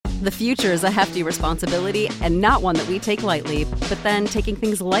The future is a hefty responsibility and not one that we take lightly, but then taking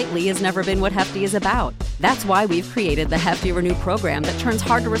things lightly has never been what Hefty is about. That's why we've created the Hefty Renew program that turns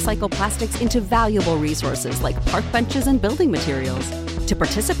hard-to-recycle plastics into valuable resources like park benches and building materials. To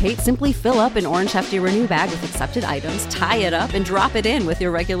participate, simply fill up an orange Hefty Renew bag with accepted items, tie it up, and drop it in with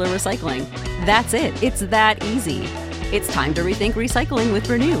your regular recycling. That's it. It's that easy. It's time to rethink recycling with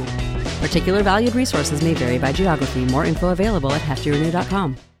Renew. Particular valued resources may vary by geography. More info available at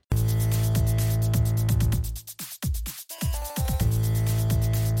heftyrenew.com.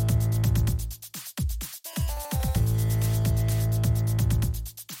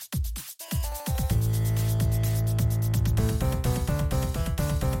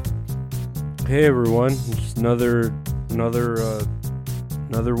 Hey everyone, just another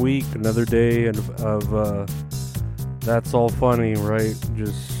week, another day of That's All Funny, right?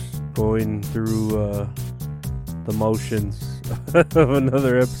 Just going through the motions of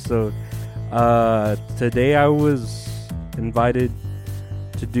another episode. Today I was invited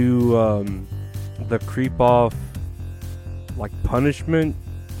to do the creep off like punishment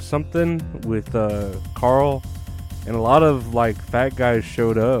something with Carl. And a lot of like fat guys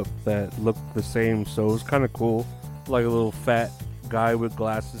showed up that looked the same, so it was kind of cool. Like a little fat guy with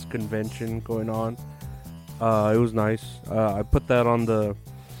glasses convention going on. It was nice. I put that on the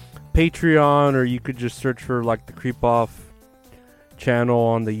Patreon, or you could just search for like the Creep Off channel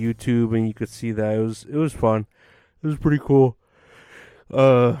on the YouTube, and you could see that. It was fun. It was pretty cool.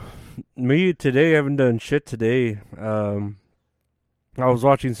 Me today, I haven't done shit today. I was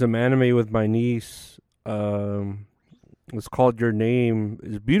watching some anime with my niece. It's called Your Name.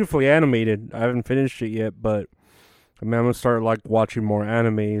 It's beautifully animated. I haven't finished it yet, but I'm gonna start like watching more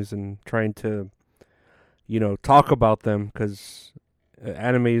animes and trying to, talk about them, because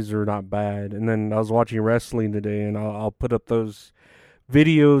animes are not bad. And then I was watching wrestling today, and I'll put up those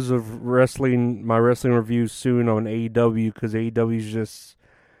videos of my wrestling reviews soon on AEW, because AEW's just,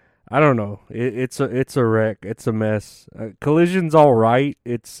 I don't know. It's a wreck. It's a mess. Collision's all right.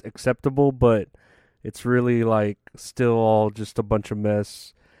 It's acceptable, but it's really like still all just a bunch of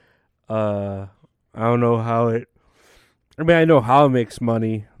mess. I don't know how I know how it makes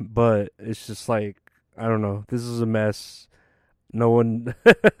money, but it's just like, I don't know. This is a mess. No one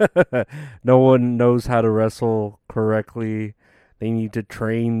knows how to wrestle correctly. They need to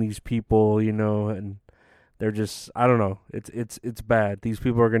train these people, and they're just, I don't know. It's bad. These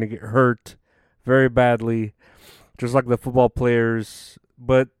people are going to get hurt very badly, just like the football players,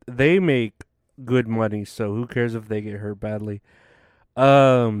 but they make good money, so who cares if they get hurt badly.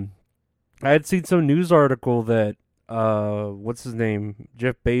 I had seen some news article that what's his name,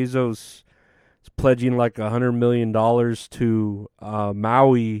 Jeff Bezos, is pledging like $100 million to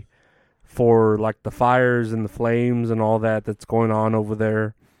Maui for like the fires and the flames and all that's going on over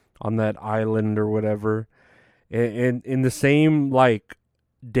there on that island or whatever. And in the same like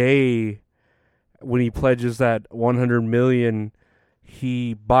day when he pledges that $100 million,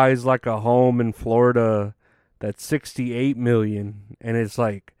 he buys like a home in Florida that's $68 million, and it's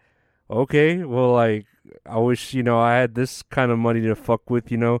like, okay, well, like, I wish, I had this kind of money to fuck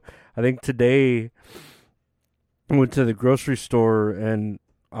with, I think today I went to the grocery store, and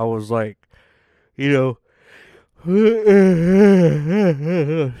I was like, excuse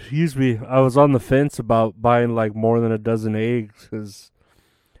me, I was on the fence about buying like more than a dozen eggs, because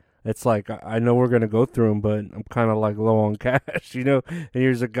it's like, I know we're going to go through them, but I'm kind of like low on cash, and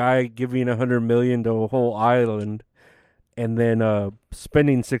here's a guy giving $100 million to a whole island, and then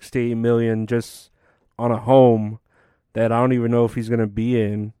spending $68 million just on a home that I don't even know if he's going to be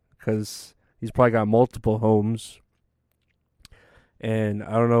in, because he's probably got multiple homes. And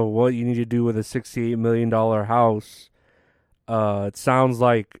I don't know what you need to do with a $68 million house. It sounds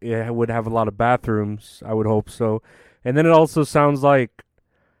like it would have a lot of bathrooms. I would hope so. And then it also sounds like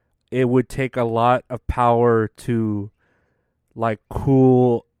it would take a lot of power to like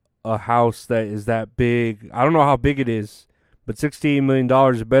cool a house that is that big. I don't know how big it is, but $68 million,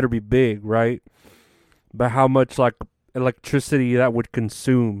 it better be big, right? But how much like electricity that would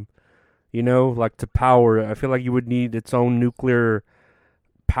consume, like to power. I feel like you would need its own nuclear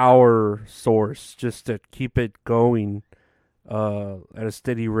power source just to keep it going at a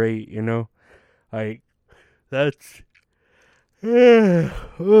steady rate, like that's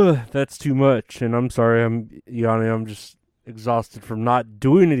that's too much. And I'm sorry, I'm yawning. I'm just exhausted from not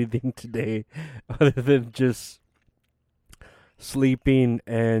doing anything today other than just sleeping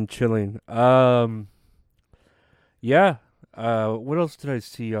and chilling. Yeah. What else did I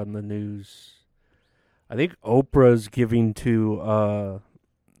see on the news? I think Oprah's giving to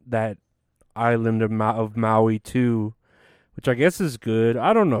that island of Maui too, which I guess is good.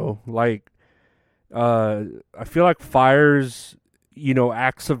 I don't know. Like, I feel like fires,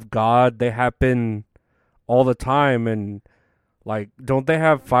 acts of God, they happen all the time, and like, don't they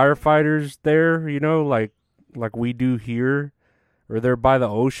have firefighters there? Like we do here, or they're by the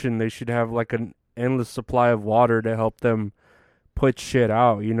ocean. They should have like an endless supply of water to help them put shit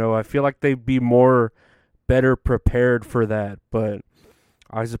out. I feel like they'd be better prepared for that, but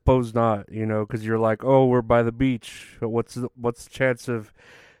I suppose not. Because you're like, oh, we're by the beach. But what's the chance of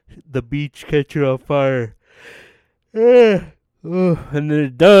the beach catching on fire? And then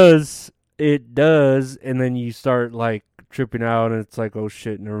it does, and then you start like tripping out, and it's like, oh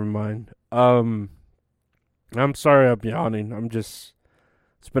shit, never mind. I'm sorry I'm yawning. It's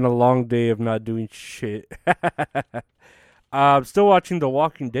been a long day of not doing shit. I'm still watching The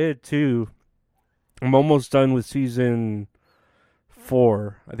Walking Dead too. I'm almost done with season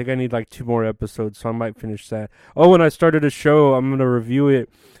 4. I think I need like 2 more episodes, so I might finish that. Oh, and I started a show. I'm gonna review it.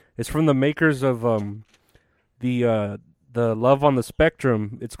 It's from the makers of the Love on the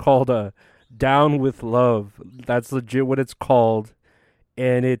Spectrum. It's called Down with Love. That's legit what it's called,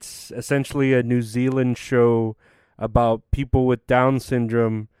 and it's essentially a New Zealand show about people with Down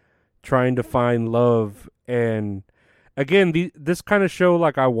syndrome trying to find love. And again, this kind of show,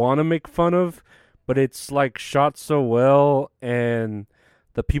 like, I want to make fun of, but it's like shot so well, and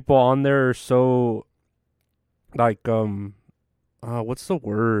the people on there are so like what's the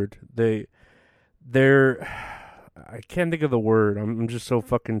word? They're I can't think of the word. I'm just so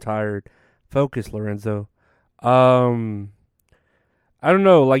fucking tired. Focus, Lorenzo. I don't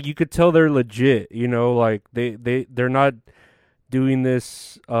know, like, you could tell they're legit, like they're not doing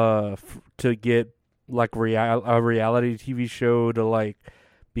this to get like a reality TV show to like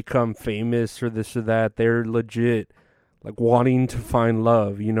become famous or this or that. They're legit like wanting to find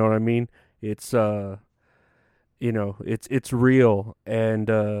love, you know what I mean? It's it's real, and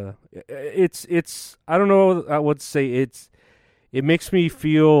it's I don't know what to say. It makes me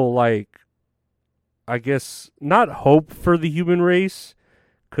feel like, I guess, not hope for the human race,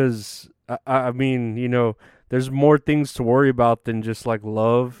 because I mean, there's more things to worry about than just like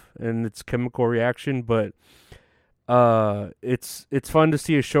love and its chemical reaction. But it's fun to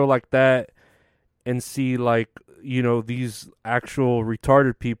see a show like that and see, like, these actual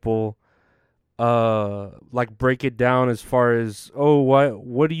retarded people like break it down as far as, oh,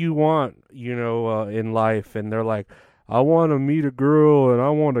 what do you want, in life? And they're like, I want to meet a girl, and I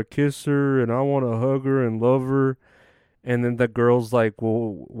want to kiss her, and I want to hug her and love her. And then the girl's like,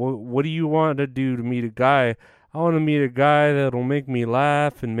 well, what do you want to do to meet a guy? I want to meet a guy that'll make me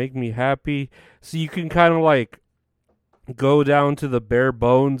laugh and make me happy. So you can kind of like go down to the bare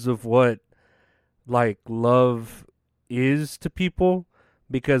bones of what like love is to people,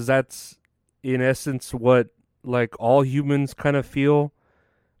 because that's in essence what like all humans kind of feel.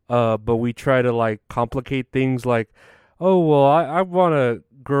 But we try to like complicate things, like, oh, well, I want a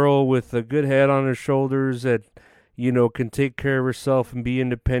girl with a good head on her shoulders that, can take care of herself and be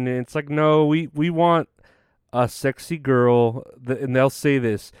independent. It's like, no, we want a sexy girl, and they'll say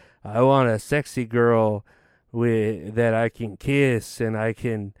this, I want a sexy girl that I can kiss and I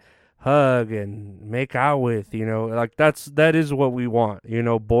can hug and make out with, like that is what we want.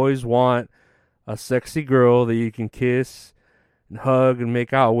 Boys want a sexy girl that you can kiss and hug and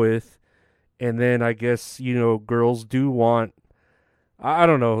make out with. And then I guess, girls do want, I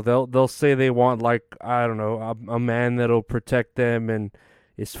don't know, they'll say they want, like, I don't know, a man that'll protect them and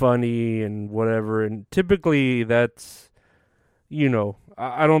is funny and whatever. And typically that's,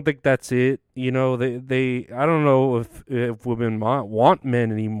 I don't think that's it. They I don't know if women want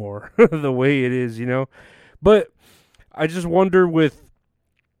men anymore the way it is, But I just wonder, with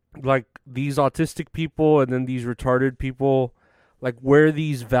like these autistic people and then these retarded people, like, where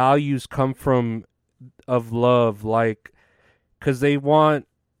these values come from of love, like, because they want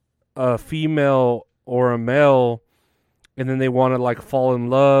a female or a male, and then they want to like fall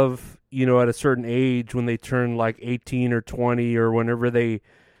in love, at a certain age when they turn like 18 or 20, or whenever they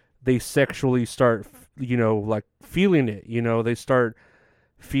sexually start, like feeling it, they start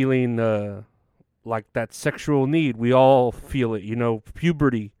feeling like that sexual need. We all feel it,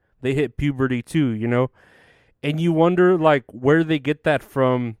 puberty. They hit puberty too, and you wonder like where they get that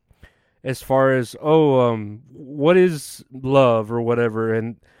from, as far as, what is love or whatever.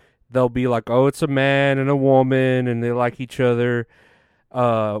 And they'll be like, oh, it's a man and a woman and they like each other,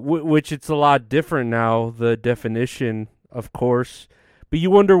 which it's a lot different now, the definition, of course. But you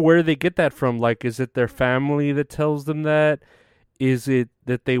wonder where they get that from. Like, is it their family that tells them that? Is it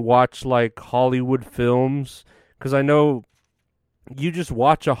that they watch like Hollywood films? Because I know you just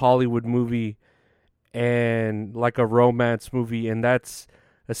watch a Hollywood movie and like a romance movie, and that's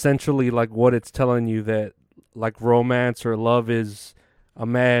essentially like what it's telling you, that like romance or love is a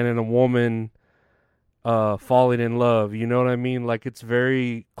man and a woman falling in love. You know what I mean? Like, it's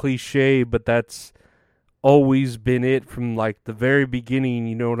very cliche, but that's always been it from like the very beginning.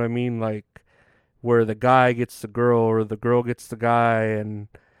 You know what I mean? Like, where the guy gets the girl or the girl gets the guy, and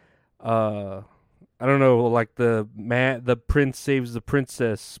I don't know, like the prince saves the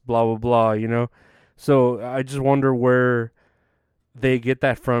princess, blah blah blah, you know. So I just wonder where they get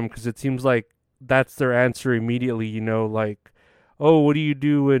that from, because it seems like that's their answer immediately, you know, like, oh, what do you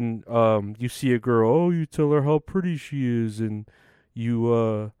do when you see a girl? Oh, you tell her how pretty she is, and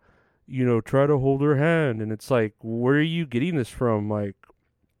you you know, try to hold her hand. And it's like, where are you getting this from? Like,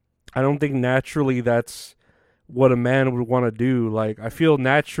 I don't think naturally that's what a man would want to do. Like, I feel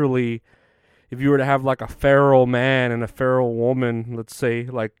naturally, if you were to have like a feral man and a feral woman, let's say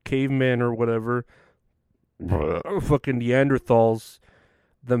like cavemen or whatever, fucking Neanderthals,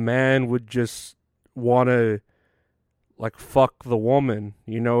 the man would just want to like fuck the woman,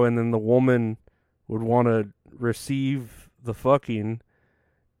 you know, and then the woman would want to receive the fucking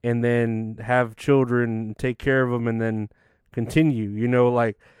and then have children, take care of them, and then continue, you know,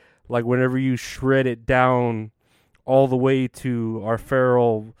 like whenever you shred it down all the way to our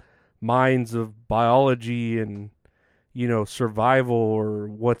feral minds of biology and, you know, survival or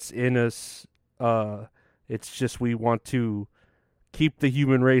what's in us, it's just we want to keep the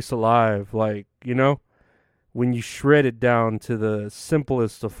human race alive. Like, you know, when you shred it down to the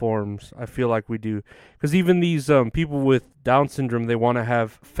simplest of forms, I feel like we do. Because even these people with Down syndrome, they want to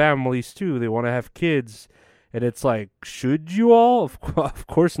have families too. They want to have kids. And it's like, should you all? Of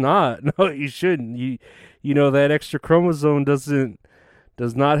course not. No, you shouldn't. You know, that extra chromosome does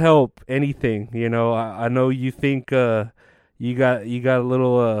not help anything. You know, I know you think you got a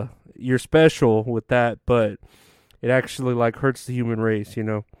little you're special with that, but it actually like hurts the human race, you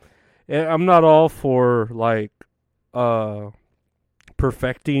know. And I'm not all for like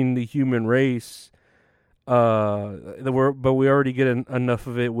perfecting the human race, but we already get enough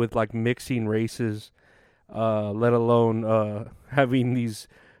of it with like mixing races, let alone having these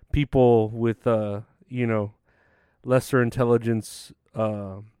people with you know, lesser intelligence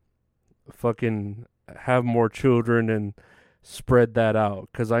fucking have more children and spread that out.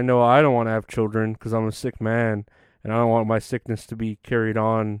 Because I know I don't want to have children because I'm a sick man, and I don't want my sickness to be carried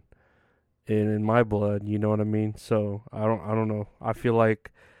on in my blood, you know what I mean? So I don't know. I feel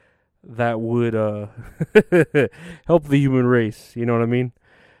like that would help the human race, you know what I mean?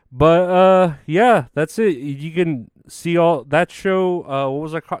 But yeah, that's it. You can see all that show. What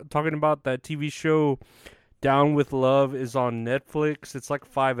was I talking about? That TV show Down with Love is on Netflix. It's like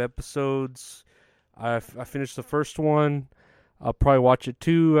 5 episodes. I finished the first one. I'll probably watch it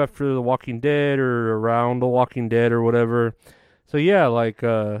too after The Walking Dead or around The Walking Dead or whatever. So yeah, like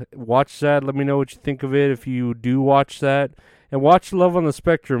watch that. Let me know what you think of it if you do watch that. And watch Love on the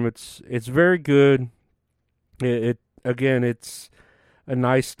Spectrum. It's very good. It again, it's a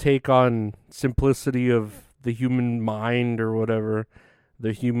nice take on simplicity of the human mind or whatever,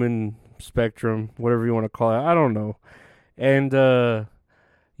 the human spectrum, whatever you want to call it. I don't know. And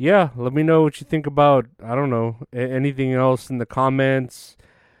yeah, let me know what you think about, I don't know, anything else in the comments.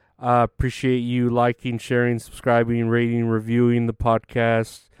 Appreciate you liking, sharing, subscribing, rating, reviewing the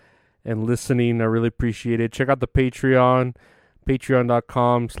podcast, and listening. I really appreciate it. Check out the Patreon,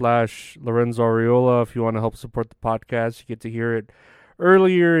 patreon.com/Lorenzo Ariola. If you want to help support the podcast, you get to hear it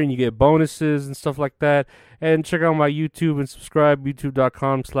earlier and you get bonuses and stuff like that. And check out my YouTube and subscribe,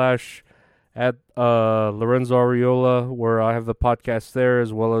 youtube.com/Lorenzo Ariola, where I have the podcast there,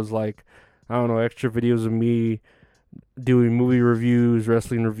 as well as like, I don't know, extra videos of me doing movie reviews,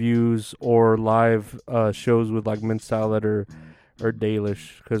 wrestling reviews, or live shows with like Men's Salad or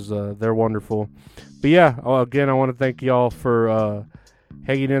Dalish, because they're wonderful. But yeah, again, I want to thank y'all for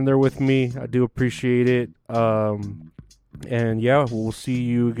hanging in there with me. I do appreciate it. And yeah, we'll see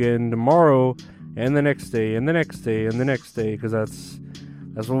you again tomorrow, and the next day, and the next day, and the next day, because that's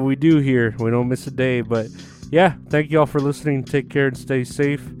what we do here. We don't miss a day. But yeah, thank y'all for listening. Take care and stay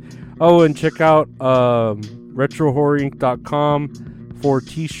safe. Oh, and check out retrohorrorinc.com for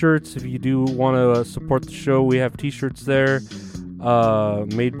t-shirts. If you do want to support the show, we have t-shirts there,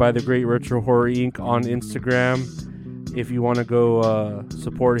 made by the great Retro Horror Inc. on Instagram. If you want to go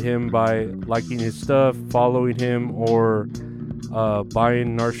support him by liking his stuff, following him, or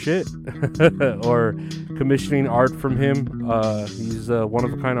buying our shit, or commissioning art from him, he's a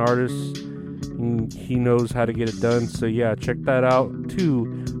one-of-a-kind artist. He knows how to get it done. So yeah, check that out too,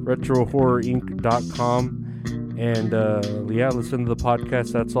 retrohorrorinc.com. And yeah, listen to the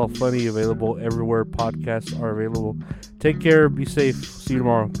podcast. That's All Funny, available everywhere podcasts are available. Take care. Be safe. See you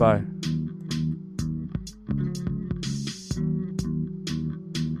tomorrow. Bye.